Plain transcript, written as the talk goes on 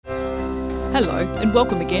Hello and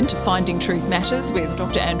welcome again to Finding Truth Matters with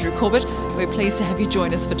Dr. Andrew Corbett. We're pleased to have you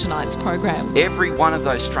join us for tonight's program. Every one of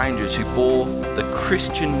those strangers who bore the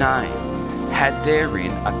Christian name had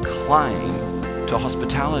therein a claim to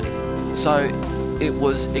hospitality. So it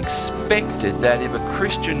was expected that if a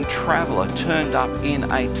Christian traveller turned up in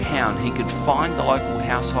a town, he could find the local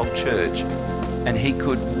household church and he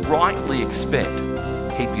could rightly expect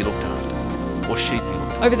he'd be looked after, or she'd be looked after.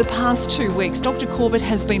 Over the past 2 weeks, Dr. Corbett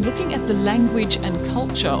has been looking at the language and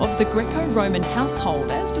culture of the Greco-Roman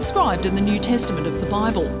household as described in the New Testament of the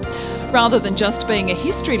Bible. Rather than just being a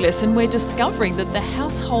history lesson, we're discovering that the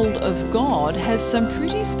household of God has some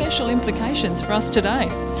pretty special implications for us today.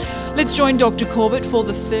 Let's join Dr. Corbett for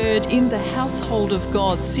the third in the Household of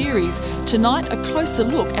God series. Tonight, a closer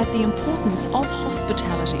look at the importance of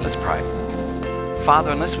hospitality. Let's pray.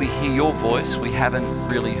 Father, unless we hear your voice, we haven't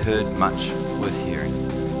really heard much worth hearing.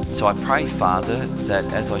 So I pray, Father, that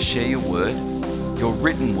as I share your word, your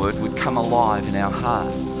written word would come alive in our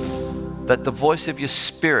hearts, that the voice of your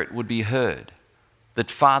Spirit would be heard,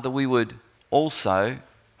 that, Father, we would also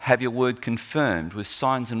have your word confirmed with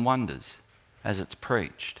signs and wonders as it's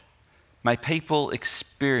preached. May people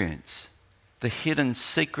experience the hidden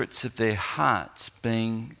secrets of their hearts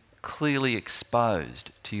being clearly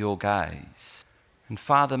exposed to your gaze. And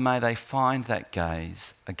Father, may they find that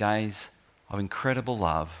gaze a gaze of incredible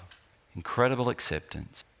love, incredible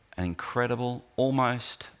acceptance, and incredible,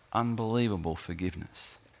 almost unbelievable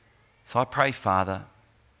forgiveness. So I pray, Father,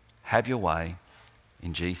 have your way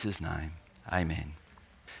in Jesus' name. Amen.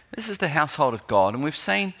 This is the household of God, and we've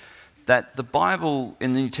seen that the Bible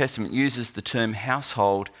in the New Testament uses the term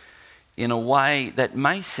household in a way that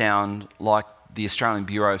may sound like the Australian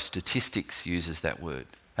Bureau of Statistics uses that word,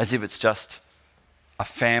 as if it's just a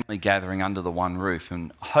family gathering under the one roof.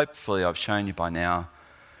 And hopefully I've shown you by now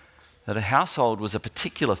that a household was a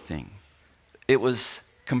particular thing. It was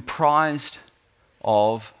comprised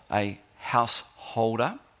of a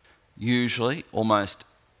householder, usually almost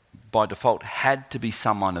by default had to be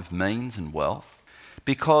someone of means and wealth,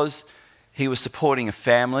 because he was supporting a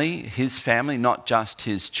family, his family, not just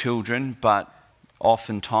his children, but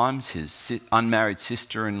oftentimes his unmarried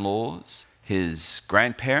sister-in-laws, his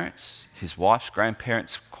grandparents, his wife's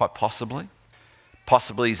grandparents, quite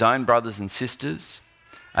possibly his own brothers and sisters.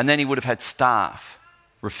 And then he would have had staff,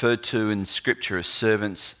 referred to in Scripture as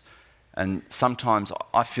servants, and sometimes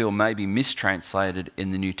I feel maybe mistranslated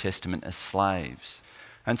in the New Testament as slaves.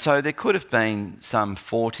 And so there could have been some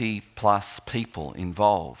 40 plus people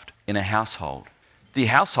involved in a household. The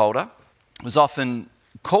householder was often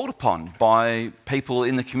called upon by people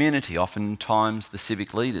in the community. Oftentimes the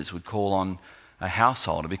civic leaders would call on a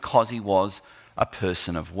householder because he was a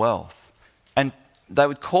person of wealth. And they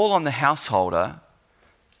would call on the householder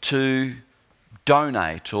to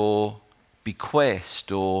donate or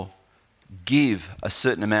bequest or give a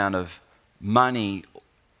certain amount of money,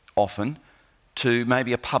 often, to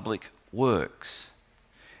maybe a public works.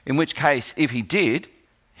 In which case, if he did,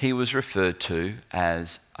 he was referred to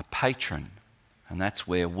as a patron. And that's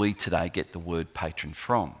where we today get the word patron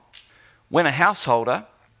from. When a householder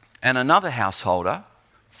and another householder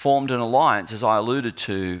formed an alliance, as I alluded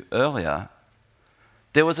to earlier,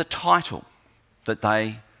 there was a title that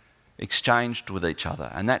they exchanged with each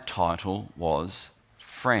other, and that title was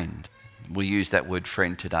friend. We use that word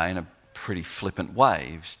friend today in a pretty flippant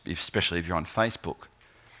way, especially if you're on Facebook.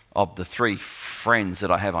 Of the 3 friends that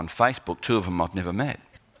I have on Facebook, 2 of them I've never met.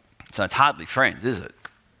 So it's hardly friends, is it?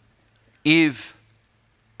 If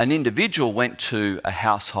an individual went to a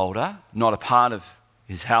householder, not a part of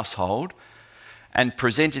his household, and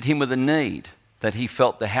presented him with a need that he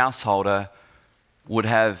felt the householder would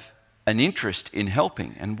have an interest in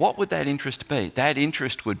helping. And what would that interest be? That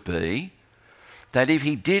interest would be that if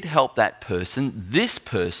he did help that person, this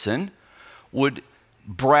person would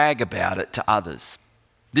brag about it to others.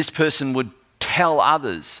 This person would tell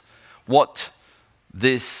others what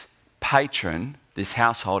this patron, this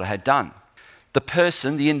householder, had done. The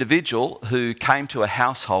person, the individual who came to a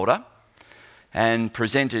householder and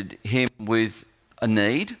presented him with a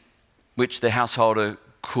need, which the householder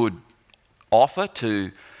could offer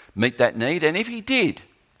to meet that need, and if he did,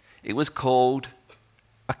 it was called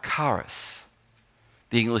a charis.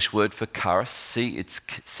 The English word for charis, it's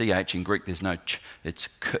ch in Greek, there's no ch, it's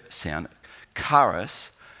k sound.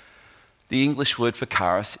 Charis, the English word for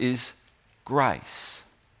charis is grace.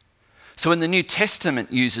 So when the New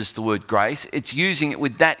Testament uses the word grace, it's using it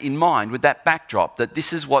with that in mind, with that backdrop, that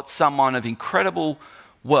this is what someone of incredible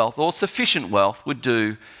wealth or sufficient wealth would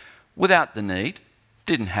do without the need,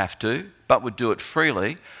 didn't have to, but would do it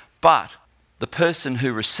freely. But the person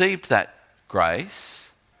who received that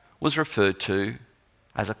grace was referred to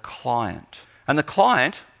as a client. And the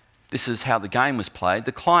client, this is how the game was played,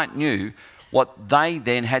 the client knew what they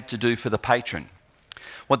then had to do for the patron.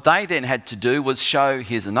 What they then had to do was show,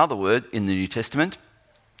 here's another word in the New Testament,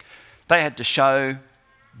 they had to show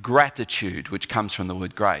gratitude, which comes from the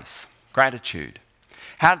word grace. Gratitude.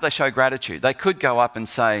 How did they show gratitude? They could go up and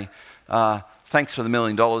say, thanks for the $1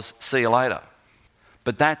 million, see you later.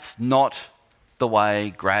 But that's not the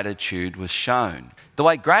way gratitude was shown. The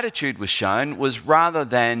way gratitude was shown was rather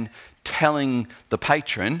than telling the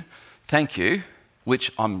patron, thank you,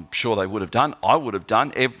 which I'm sure they would have done, I would have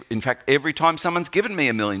done. In fact, every time someone's given me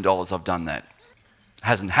 $1 million, I've done that.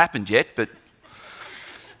 Hasn't happened yet, but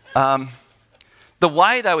the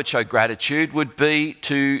way they would show gratitude would be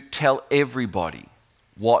to tell everybody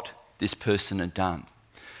what this person had done.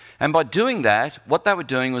 And by doing that, what they were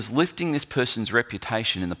doing was lifting this person's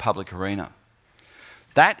reputation in the public arena.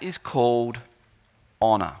 That is called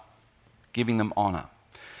honour, giving them honour.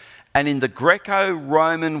 And in the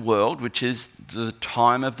Greco-Roman world, which is the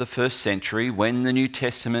time of the first century when the New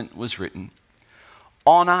Testament was written,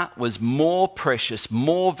 honour was more precious,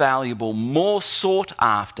 more valuable, more sought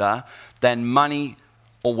after than money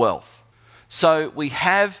or wealth. So we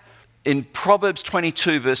have in Proverbs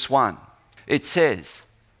 22 verse 1, it says,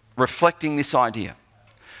 reflecting this idea,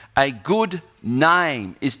 a good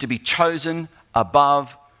name is to be chosen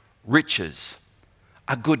above riches.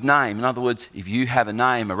 A good name. In other words, if you have a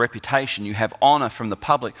name, a reputation, you have honour from the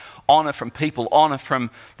public, honour from people, honour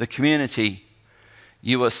from the community,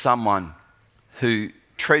 you are someone who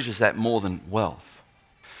treasures that more than wealth.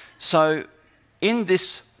 So in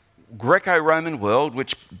this Greco-Roman world,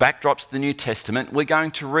 which backdrops the New Testament, we're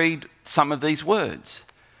going to read some of these words.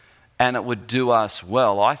 And it would do us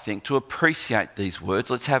well, I think, to appreciate these words.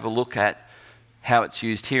 Let's have a look at how it's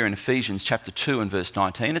used here in Ephesians chapter 2 and verse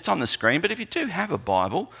 19. It's on the screen, but if you do have a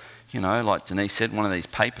Bible, like Denise said, one of these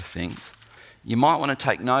paper things, you might want to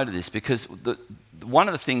take note of this, because one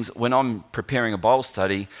of the things when I'm preparing a Bible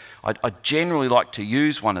study, I generally like to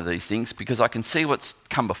use one of these things because I can see what's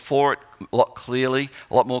come before it a lot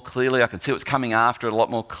more clearly. I can see what's coming after it a lot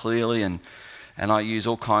more clearly, and I use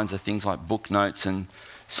all kinds of things like book notes and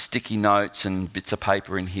sticky notes and bits of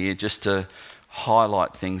paper in here just to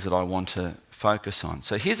highlight things that I want to focus on.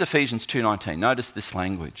 So here's Ephesians 2:19. Notice this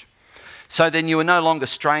language. So then you are no longer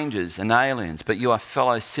strangers and aliens, but you are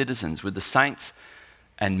fellow citizens with the saints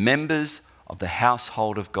and members of the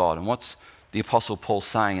household of God. And what's the Apostle Paul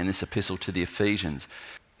saying in this epistle to the Ephesians?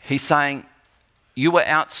 He's saying you were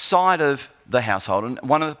outside of the household. And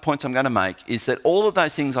one of the points I'm going to make is that all of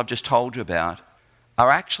those things I've just told you about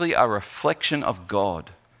are actually a reflection of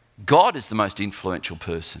God. God is the most influential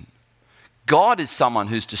person. God is someone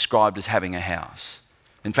who's described as having a house.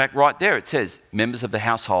 In fact, right there it says, members of the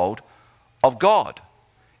household of God.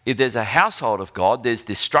 If there's a household of God, there's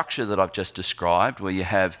this structure that I've just described where you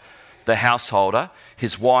have the householder.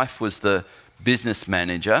 His wife was the business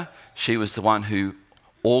manager. She was the one who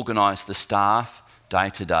organised the staff day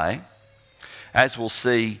to day. As we'll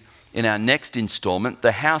see in our next instalment,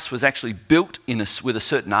 the house was actually built with a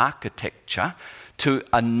certain architecture to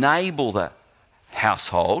enable the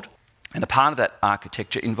household. And a part of that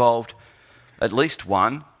architecture involved at least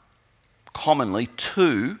one, commonly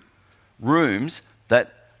two, rooms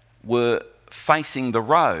that were facing the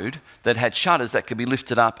road that had shutters that could be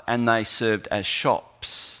lifted up, and they served as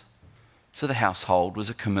shops. So the household was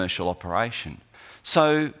a commercial operation.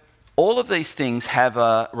 So all of these things have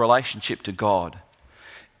a relationship to God.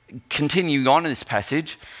 Continuing on in this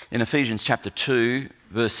passage, in Ephesians chapter 2,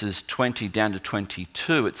 verses 20 down to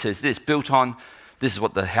 22, it says this, this is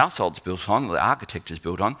what the household's built on, the architecture's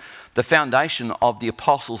built on, the foundation of the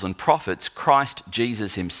apostles and prophets, Christ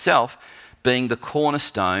Jesus himself, being the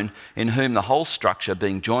cornerstone, in whom the whole structure,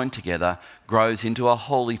 being joined together, grows into a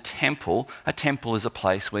holy temple. A temple is a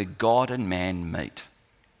place where God and man meet.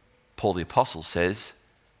 Paul the Apostle says,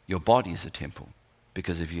 your body is a temple,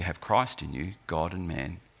 because if you have Christ in you, God and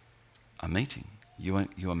man are meeting. You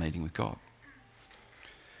are meeting with God.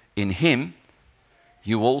 In him,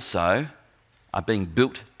 you also are being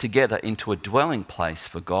built together into a dwelling place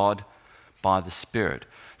for God by the Spirit.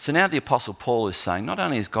 So now the Apostle Paul is saying, not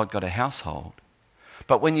only has God got a household,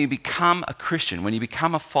 but when you become a Christian, when you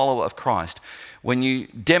become a follower of Christ, when you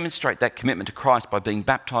demonstrate that commitment to Christ by being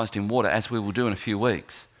baptized in water, as we will do in a few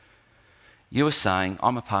weeks, you are saying,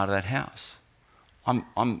 I'm a part of that house. I'm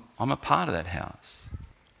a part of that house.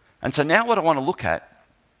 And so now what I want to look at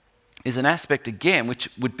is an aspect again which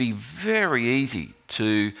would be very easy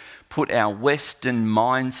to put our Western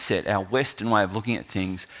mindset, our Western way of looking at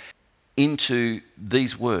things into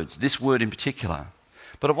these words, this word in particular.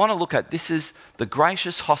 But I want to look at, this is the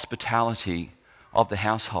gracious hospitality of the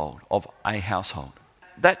household, of a household.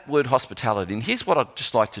 That word hospitality, and here's what I'd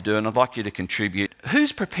just like to do, and I'd like you to contribute.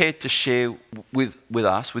 Who's prepared to share with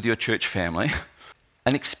us, with your church family,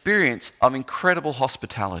 an experience of incredible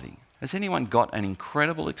hospitality? Has anyone got an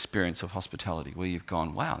incredible experience of hospitality where you've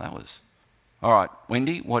gone, wow, that was... All right,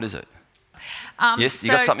 Wendy, what is it? Yes,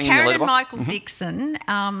 you got something in your Karen letterbox? and Michael Dixon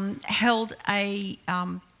held a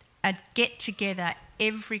get-together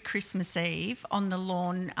every Christmas Eve on the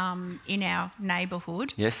lawn in our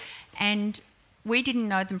neighbourhood. Yes. And we didn't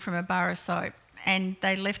know them from a bar of soap, and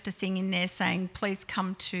they left a thing in there saying, please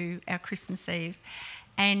come to our Christmas Eve.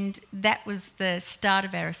 And that was the start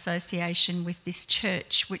of our association with this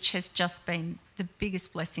church, which has just been the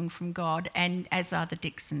biggest blessing from God, and as are the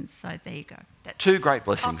Dixons. So there you go. That's 2 great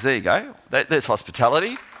blessings. There you go. There's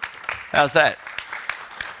hospitality. How's that?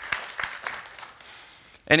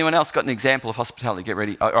 Anyone else got an example of hospitality? Get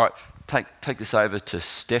ready. All right, take this over to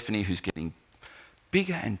Stephanie, who's getting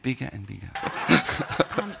bigger and bigger and bigger.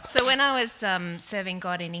 So when I was serving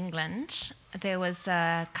God in England, there was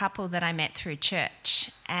a couple that I met through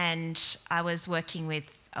church, and I was working with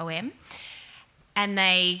OM, and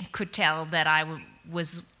they could tell that I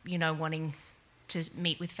was, wanting to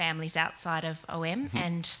meet with families outside of OM,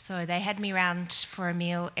 and so they had me round for a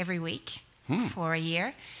meal every week for a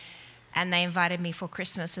year, and they invited me for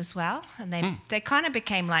Christmas as well, and they kind of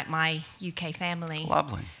became like my UK family.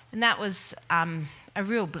 Lovely. And that was a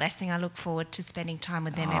real blessing. I look forward to spending time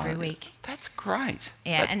with them every week. That's great.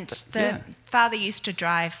 Yeah, father used to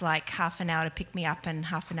drive like half an hour to pick me up and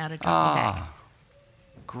half an hour to drop me back.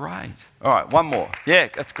 Great. All right, one more. Yeah,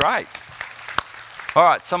 that's great. All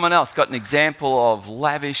right, someone else got an example of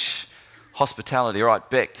lavish hospitality. All right,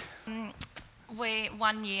 Beck. We,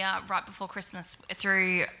 1 year, right before Christmas,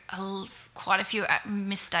 through quite a few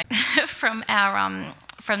mistakes from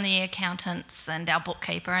the accountants and our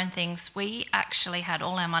bookkeeper and things, we actually had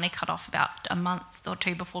all our money cut off about a month or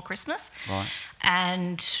 2 before Christmas. Right.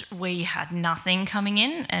 And we had nothing coming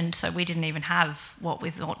in, and so we didn't even have what we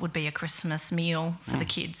thought would be a Christmas meal for the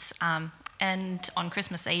kids. And on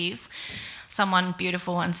Christmas Eve, someone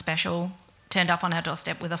beautiful and special turned up on our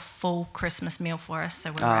doorstep with a full Christmas meal for us,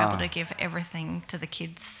 so we were able to give everything to the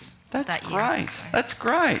kids that year. That's great. That's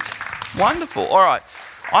great. Wonderful. All right.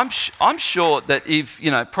 I'm sure that if,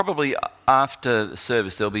 probably after the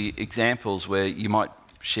service there'll be examples where you might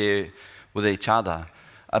share with each other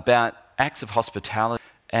about acts of hospitality,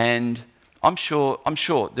 and I'm sure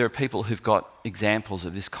there are people who've got examples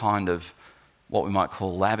of this kind of what we might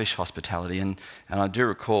call lavish hospitality. And I do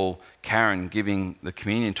recall Karen giving the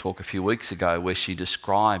communion talk a few weeks ago where she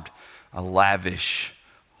described a lavish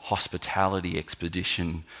hospitality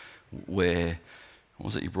expedition where, what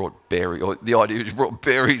was it, you brought berries, or the idea was you brought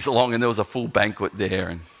berries along and there was a full banquet there.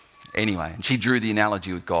 And anyway, and she drew the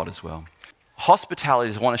analogy with God as well.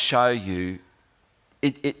 Hospitality, I want to show you,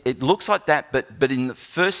 it looks like that, but in the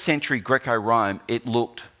first century Greco-Rome, it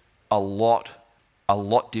looked a lot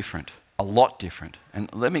different. A lot different.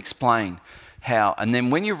 And let me explain how. And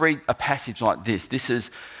then when you read a passage like this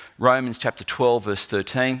is Romans chapter 12, verse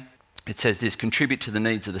 13. It says this: contribute to the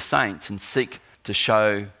needs of the saints and seek to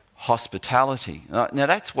show hospitality. Now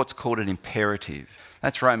that's what's called an imperative.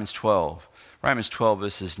 That's Romans 12. Romans 12,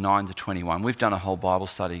 verses 9 to 21. We've done a whole Bible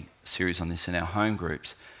study series on this in our home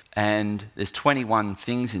groups. And there's 21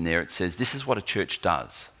 things in there. It says this is what a church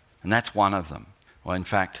does. And that's one of them. Well, in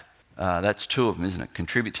fact, that's 2 of them, isn't it?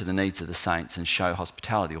 Contribute to the needs of the saints and show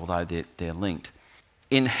hospitality, although they're linked.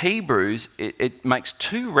 In Hebrews, it makes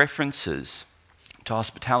 2 references to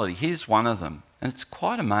hospitality. Here's one of them, and it's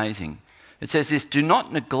quite amazing. It says this: do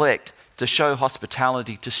not neglect to show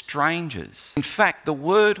hospitality to strangers. In fact, the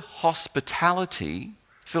word hospitality,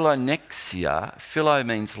 philonexia, philo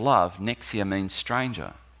means love, nexia means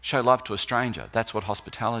stranger. Show love to a stranger. That's what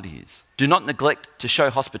hospitality is. Do not neglect to show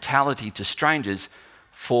hospitality to strangers,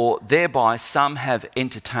 for thereby some have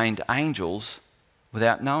entertained angels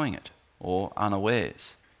without knowing it, or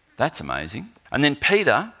unawares. That's amazing. And then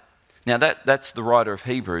Peter, now that's the writer of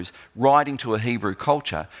Hebrews, writing to a Hebrew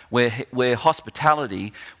culture where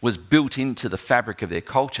hospitality was built into the fabric of their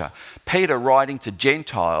culture. Peter, writing to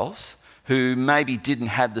Gentiles who maybe didn't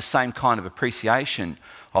have the same kind of appreciation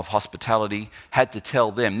of hospitality, had to tell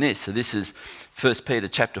them this. So this is 1 Peter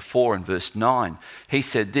chapter 4 and verse 9. He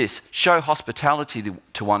said this: show hospitality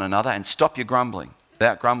to one another and stop your grumbling,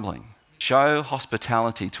 without grumbling. Show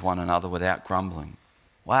hospitality to one another without grumbling.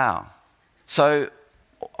 Wow. So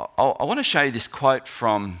I want to show you this quote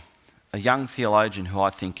from a young theologian who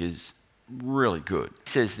I think is really good. He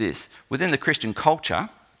says this: within the Christian culture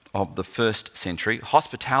of the first century,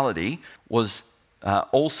 hospitality was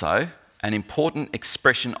also an important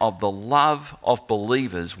expression of the love of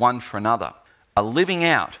believers one for another, a living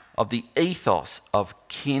out of the ethos of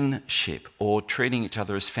kinship or treating each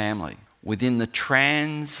other as family within the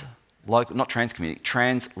translocal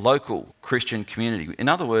Christian community. In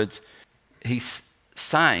other words, he's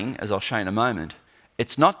saying, as I'll show you in a moment,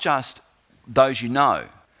 it's not just those you know,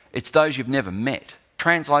 it's those you've never met.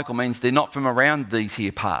 Translocal means they're not from around these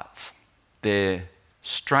here parts. They're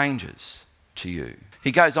strangers to you.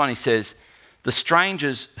 He goes on, he says, the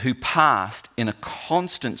strangers who passed in a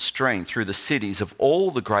constant stream through the cities of all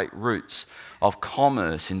the great routes of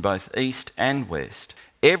commerce in both east and west,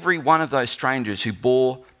 every one of those strangers who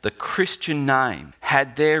bore the Christian name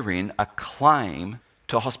had therein a claim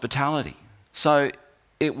to hospitality. So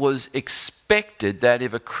it was expected that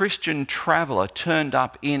if a Christian traveller turned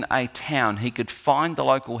up in a town, he could find the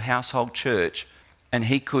local household church and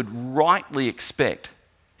he could rightly expect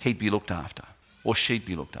he'd be looked after or she'd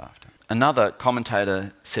be looked after. Another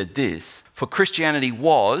commentator said this, for Christianity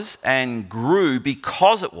was and grew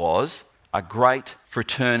because it was a great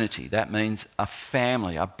fraternity. That means a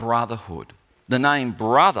family, a brotherhood. The name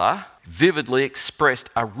brother vividly expressed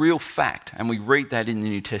a real fact, and we read that in the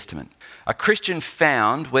New Testament. A Christian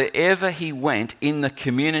found wherever he went in the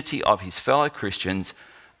community of his fellow Christians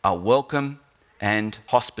a welcome and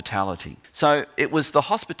hospitality. So it was the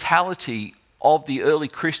hospitality of the early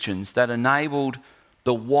Christians that enabled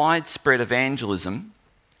the widespread evangelism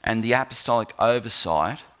and the apostolic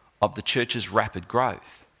oversight of the church's rapid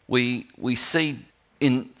growth. We see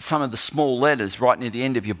in some of the small letters right near the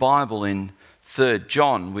end of your Bible in 3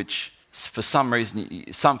 John, which for some reason,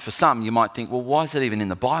 you might think, well, why is that even in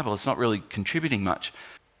the Bible? It's not really contributing much.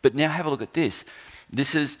 But now have a look at this.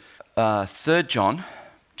 This is 3 John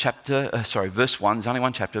verse 1. There's only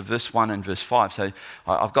one chapter, verse 1 and verse 5. So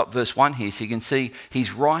I've got verse 1 here, so you can see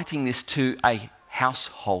he's writing this to a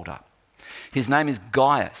householder. His name is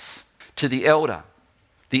Gaius. To the elder,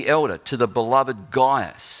 to the beloved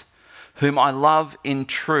Gaius, whom I love in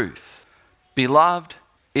truth. Beloved,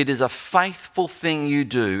 it is a faithful thing you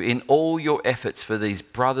do in all your efforts for these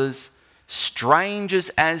brothers, strangers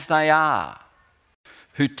as they are,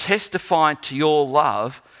 who testify to your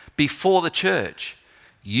love before the church.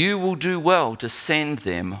 You will do well to send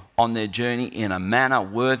them on their journey in a manner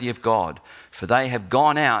worthy of God, for they have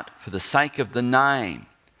gone out for the sake of the name,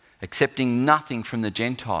 accepting nothing from the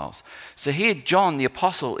Gentiles. So here John the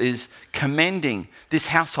Apostle is commending this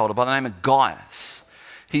householder by the name of Gaius.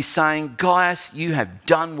 He's saying, Gaius, you have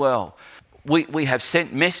done well. We have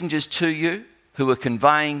sent messengers to you who are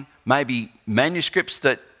conveying maybe manuscripts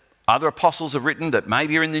that other apostles have written that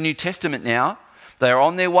maybe are in the New Testament now. They are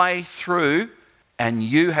on their way through, and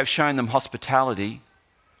you have shown them hospitality,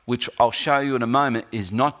 which I'll show you in a moment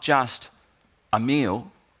is not just a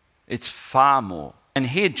meal, it's far more. And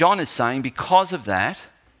here John is saying, because of that,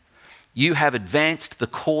 you have advanced the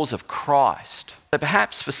cause of Christ. So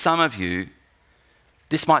perhaps for some of you,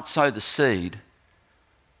 this might sow the seed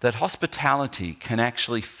that hospitality can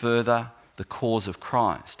actually further the cause of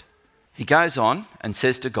Christ. He goes on and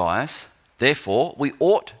says to Gaius, therefore, we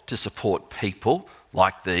ought to support people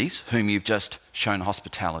like these, whom you've just shown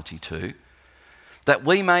hospitality to, that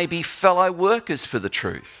we may be fellow workers for the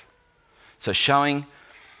truth. So showing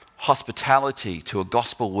hospitality to a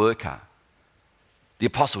gospel worker, the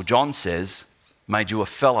Apostle John says, made you a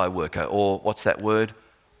fellow worker, or what's that word?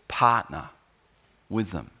 Partner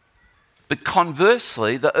with them. But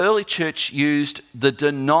conversely, the early church used the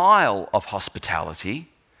denial of hospitality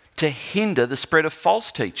to hinder the spread of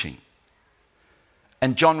false teaching.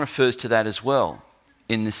 And John refers to that as well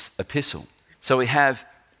in this epistle. So we have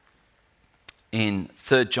in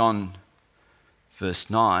 3 John verse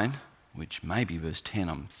 9, which may be verse 10,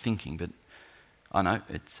 I'm thinking, but I know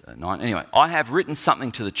it's 9. Anyway, I have written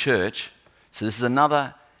something to the church. So this is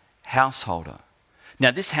another householder.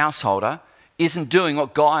 Now this householder isn't doing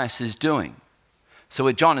what Gaius is doing. So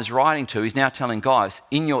where John is writing to, he's now telling Gaius,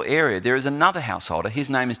 in your area there is another householder. His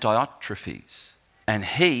name is Diotrephes. And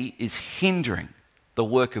he is hindering the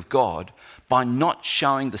work of God by not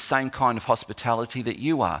showing the same kind of hospitality that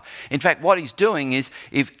you are. In fact, what he's doing is,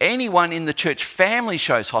 if anyone in the church family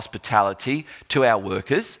shows hospitality to our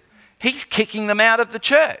workers, he's kicking them out of the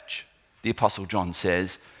church. The Apostle John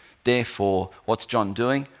says, therefore, what's John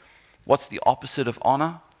doing? What's the opposite of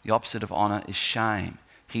honour? The opposite of honour is shame.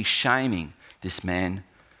 He's shaming this man,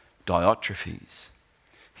 Diotrephes.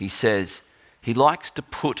 He says he likes to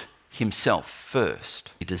put himself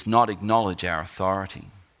first. He does not acknowledge our authority.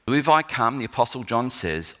 If I come, the Apostle John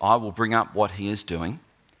says, I will bring up what he is doing,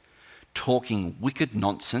 talking wicked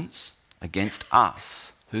nonsense against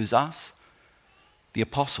us. Who's us? The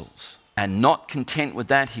apostles. And not content with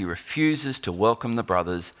that, he refuses to welcome the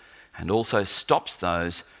brothers and also stops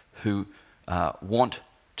those who want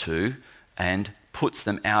to and puts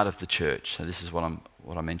them out of the church. So this is what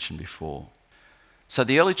I mentioned before. So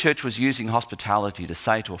the early church was using hospitality to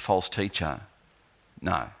say to a false teacher,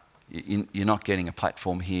 no, you're not getting a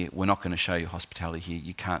platform here. We're not going to show you hospitality here.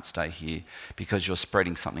 You can't stay here because you're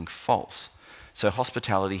spreading something false. So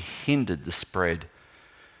hospitality hindered the spread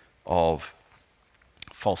of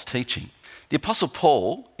false teaching. The Apostle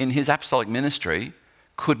Paul, in his apostolic ministry,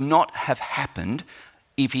 could not have happened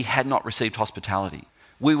if he had not received hospitality.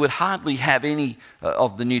 We would hardly have any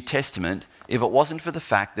of the New Testament if it wasn't for the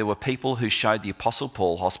fact there were people who showed the Apostle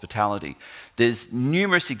Paul hospitality. There's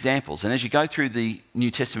numerous examples, and as you go through the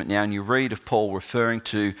New Testament now and you read of Paul referring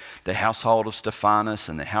to the household of Stephanas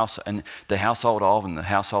and the household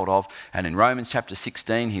of, and in Romans chapter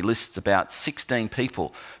 16 he lists about 16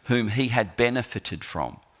 people whom he had benefited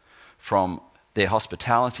from their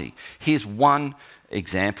hospitality. Here's one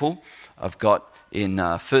example I've got in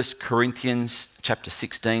 1 Corinthians chapter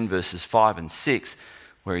 16 verses 5 and 6,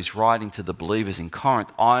 where he's writing to the believers in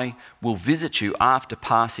Corinth, I will visit you after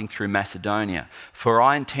passing through Macedonia, for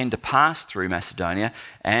I intend to pass through Macedonia,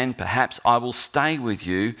 and perhaps I will stay with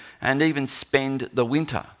you and even spend the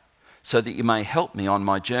winter, so that you may help me on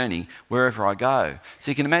my journey wherever I go.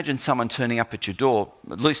 So you can imagine someone turning up at your door,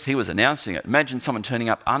 at least he was announcing it. Imagine someone turning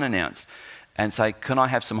up unannounced and say, can I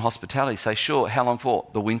have some hospitality? Say, sure, how long for?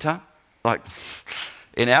 The winter? Like,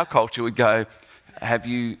 in our culture we'd go, have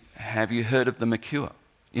you heard of the Mercure?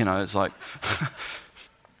 You know, it's like,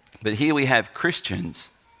 but here we have Christians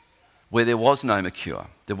where there was no Mercure,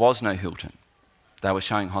 there was no Hilton. They were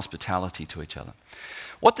showing hospitality to each other.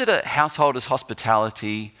 What did a householder's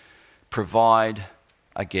hospitality provide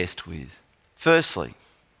a guest with? Firstly,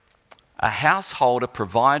 a householder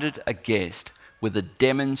provided a guest with a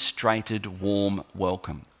demonstrated warm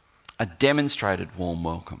welcome. A demonstrated warm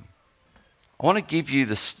welcome. I want to give you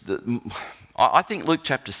this. I think Luke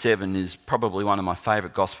chapter 7 is probably one of my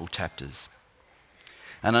favourite gospel chapters.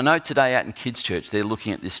 And I know today out in Kids Church they're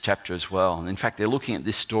looking at this chapter as well. And in fact, they're looking at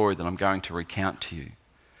this story that I'm going to recount to you.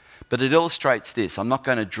 But it illustrates this. I'm not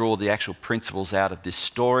going to draw the actual principles out of this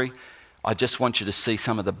story. I just want you to see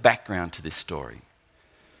some of the background to this story.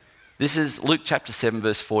 This is Luke chapter 7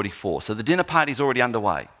 verse 44. So the dinner party's already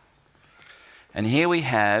underway. And here we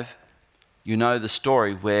have, you know the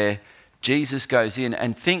story where Jesus goes in,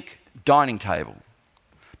 and think dining table,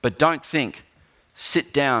 but don't think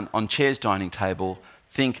sit down on chairs dining table.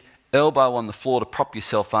 Think elbow on the floor to prop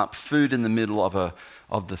yourself up, food in the middle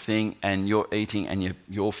of the thing, and you're eating and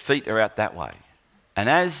your feet are out that way. And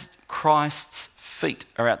as Christ's feet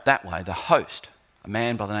are out that way, the host, a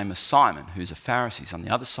man by the name of Simon, who's a Pharisee, is on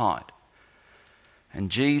the other side.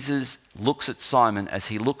 And Jesus looks at Simon as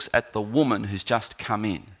he looks at the woman who's just come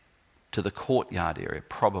in to the courtyard area,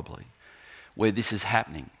 probably, where this is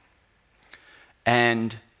happening.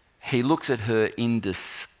 And he looks at her in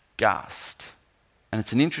disgust. And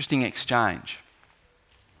it's an interesting exchange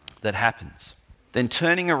that happens. Then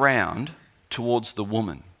turning around towards the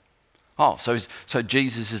woman. Oh, so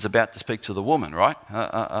Jesus is about to speak to the woman, right?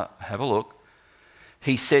 Have a look.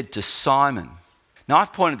 He said to Simon. Now,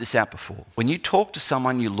 I've pointed this out before. When you talk to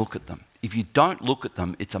someone, you look at them. If you don't look at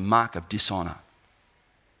them, it's a mark of dishonour.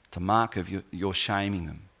 It's a mark of you're shaming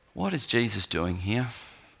them. What is Jesus doing here?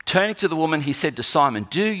 Turning to the woman, he said to Simon,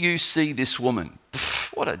 do you see this woman?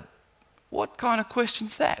 What kind of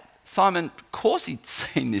question's that? Simon, of course he'd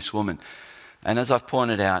seen this woman. And as I've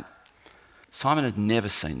pointed out, Simon had never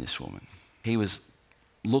seen this woman. He was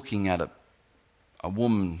looking at a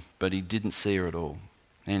woman, but he didn't see her at all.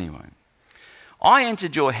 Anyway, I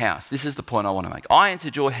entered your house. This is the point I want to make. I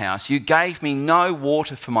entered your house. You gave me no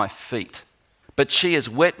water for my feet, but she has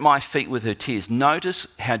wet my feet with her tears. Notice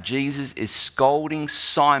how Jesus is scolding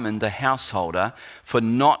Simon, the householder, for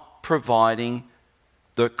not providing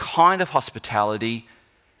the kind of hospitality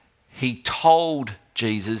he told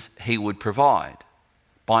Jesus he would provide.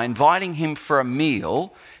 By inviting him for a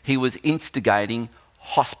meal, he was instigating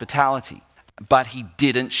hospitality, but he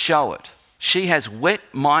didn't show it. She has wet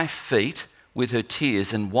my feet with her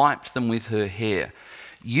tears and wiped them with her hair.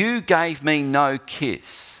 You gave me no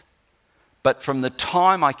kiss, but from the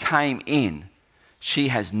time I came in, she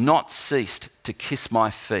has not ceased to kiss my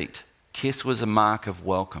feet. Kiss was a mark of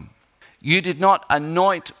welcome. You did not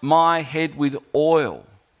anoint my head with oil,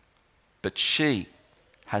 but she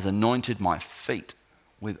has anointed my feet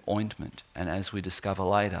with ointment. And as we discover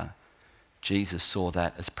later, Jesus saw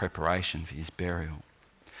that as preparation for his burial.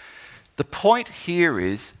 The point here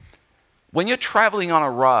is, when you're traveling on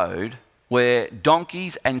a road where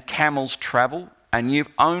donkeys and camels travel, and you've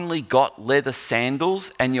only got leather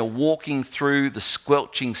sandals and you're walking through the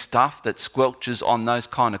squelching stuff that squelches on those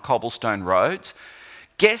kind of cobblestone roads,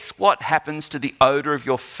 guess what happens to the odour of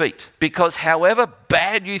your feet? Because however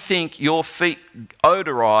bad you think your feet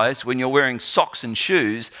odorise when you're wearing socks and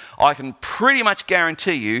shoes, I can pretty much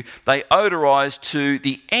guarantee you they odorise to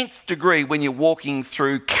the nth degree when you're walking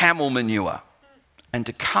through camel manure. And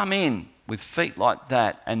to come in with feet like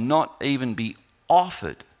that and not even be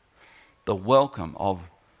offered the welcome of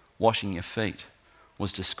washing your feet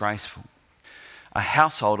was disgraceful. A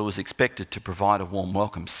householder was expected to provide a warm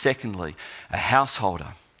welcome. Secondly, a householder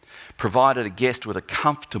provided a guest with a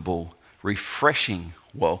comfortable, refreshing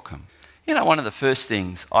welcome. You know, one of the first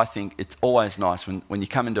things, I think it's always nice when you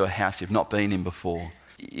come into a house you've not been in before,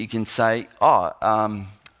 you can say,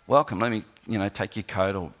 welcome, let me, take your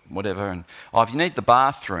coat or whatever, and, if you need the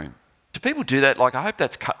bathroom. Do people do that? I hope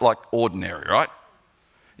that's like ordinary, right?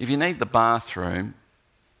 If you need the bathroom,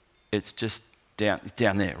 it's just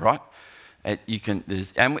down there, right? And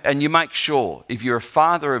you make sure, if you're a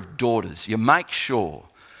father of daughters, you make sure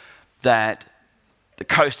that the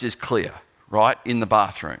coast is clear, right, in the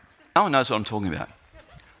bathroom. No one knows what I'm talking about.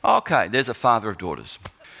 Okay, there's a father of daughters.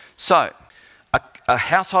 So, a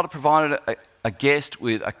householder provided a guest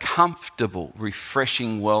with a comfortable,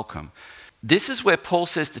 refreshing welcome. This is where Paul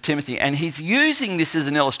says to Timothy, and he's using this as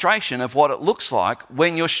an illustration of what it looks like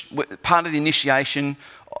when you're part of the initiation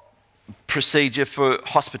procedure for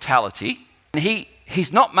hospitality. And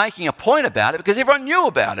he's not making a point about it because everyone knew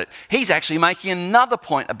about it. He's actually making another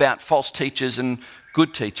point about false teachers and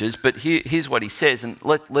good teachers. But here's what he says, and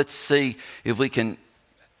let's see if we can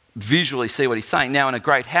visually see what he's saying. Now, in a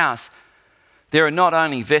great house, there are not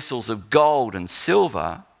only vessels of gold and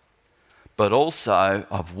silver, but also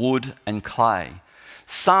of wood and clay,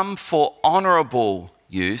 some for honourable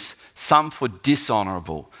use, some for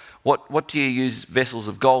dishonourable. What do you use vessels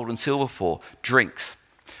of gold and silver for? Drinks.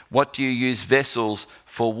 What do you use vessels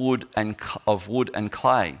for wood and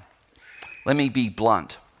clay? Let me be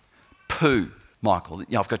blunt. Poo, Michael.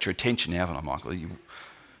 I've got your attention now, haven't I, Michael?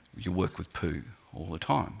 You work with poo all the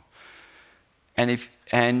time. And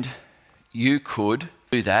you could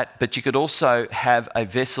do that, but you could also have a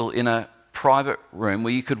vessel in a private room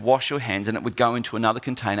where you could wash your hands and it would go into another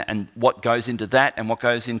container, and what goes into that and what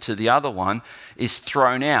goes into the other one is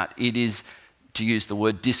thrown out. It is, to use the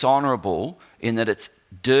word, dishonourable in that it's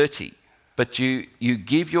dirty. But you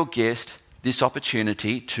give your guest this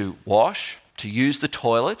opportunity to wash, to use the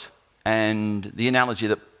toilet, and the analogy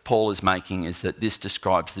that Paul is making is that this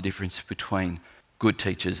describes the difference between good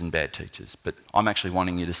teachers and bad teachers. But I'm actually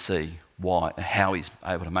wanting you to see how he's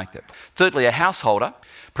able to make that. Thirdly, a householder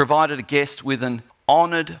provided a guest with an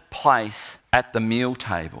honoured place at the meal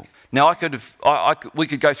table. Now, we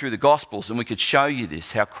could go through the Gospels and we could show you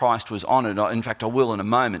this, how Christ was honoured. In fact, I will in a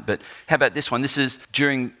moment. But how about this one? This is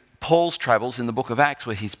during Paul's travels in the book of Acts,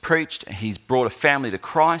 where he's preached, he's brought a family to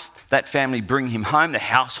Christ. That family bring him home. The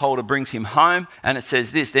householder brings him home. And it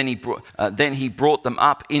says this, then he brought them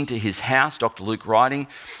up into his house, Dr. Luke writing,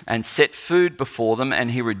 and set food before them,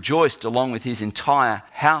 and he rejoiced along with his entire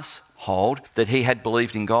household that he had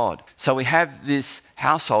believed in God. So we have this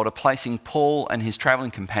householder placing Paul and his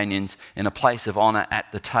travelling companions in a place of honour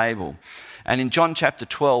at the table. And in John chapter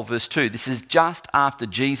 12, verse 2, this is just after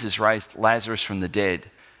Jesus raised Lazarus from the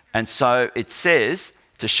dead. And so it says,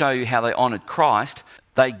 to show you how they honoured Christ,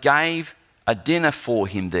 they gave a dinner for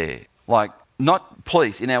him there. In our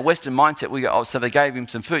Western mindset, we go, so they gave him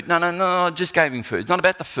some food. No, just gave him food. It's not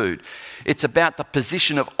about the food. It's about the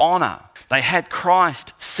position of honour. They had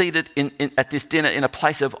Christ seated at this dinner in a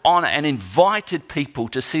place of honour and invited people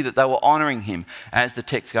to see that they were honouring him, as the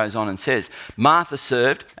text goes on and says. Martha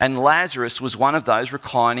served, and Lazarus was one of those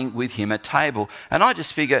reclining with him at table. And I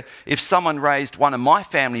just figure, if someone raised one of my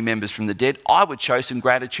family members from the dead, I would show some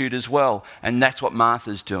gratitude as well. And that's what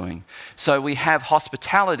Martha's doing. So we have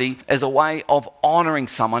hospitality as a way of honouring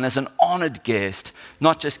someone as an honoured guest,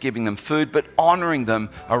 not just giving them food, but honouring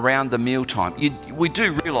them around the mealtime. We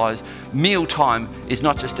do realise mealtime is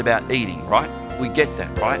not just about eating, right? We get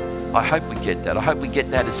that, right? I hope we get that. I hope we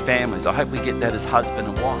get that as families. I hope we get that as husband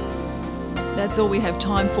and wife. That's all we have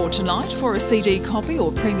time for tonight. For a CD copy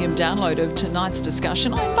or premium download of tonight's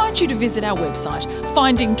discussion, I invite you to visit our website,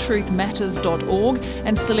 findingtruthmatters.org,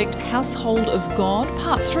 and select Household of God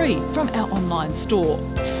Part 3 from our online store.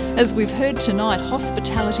 As we've heard tonight,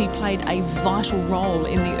 hospitality played a vital role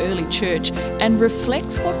in the early church and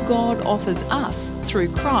reflects what God offers us through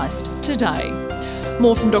Christ today.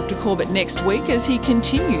 More from Dr. Corbett next week as he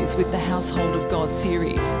continues with the Household of God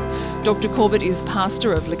series. Dr. Corbett is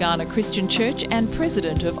pastor of Legana Christian Church and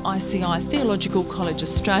president of ICI Theological College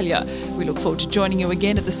Australia. We look forward to joining you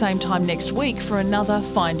again at the same time next week for another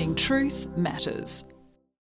Finding Truth Matters.